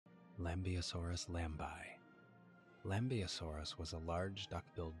Lambeosaurus lambei. Lambeosaurus was a large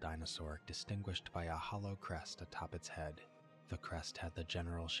duck-billed dinosaur distinguished by a hollow crest atop its head. The crest had the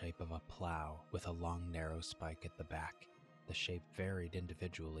general shape of a plow with a long narrow spike at the back. The shape varied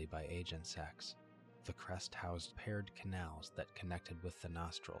individually by age and sex. The crest housed paired canals that connected with the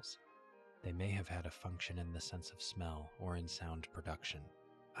nostrils. They may have had a function in the sense of smell or in sound production.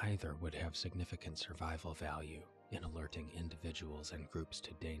 Either would have significant survival value in alerting individuals and groups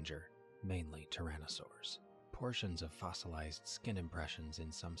to danger, mainly tyrannosaurs. Portions of fossilized skin impressions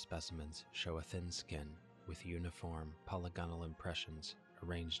in some specimens show a thin skin with uniform polygonal impressions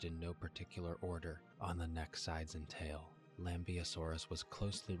arranged in no particular order on the neck, sides, and tail. Lambeosaurus was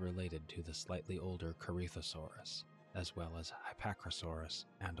closely related to the slightly older Corythosaurus, as well as Hypacrosaurus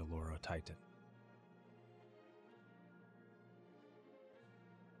and Olorotitan.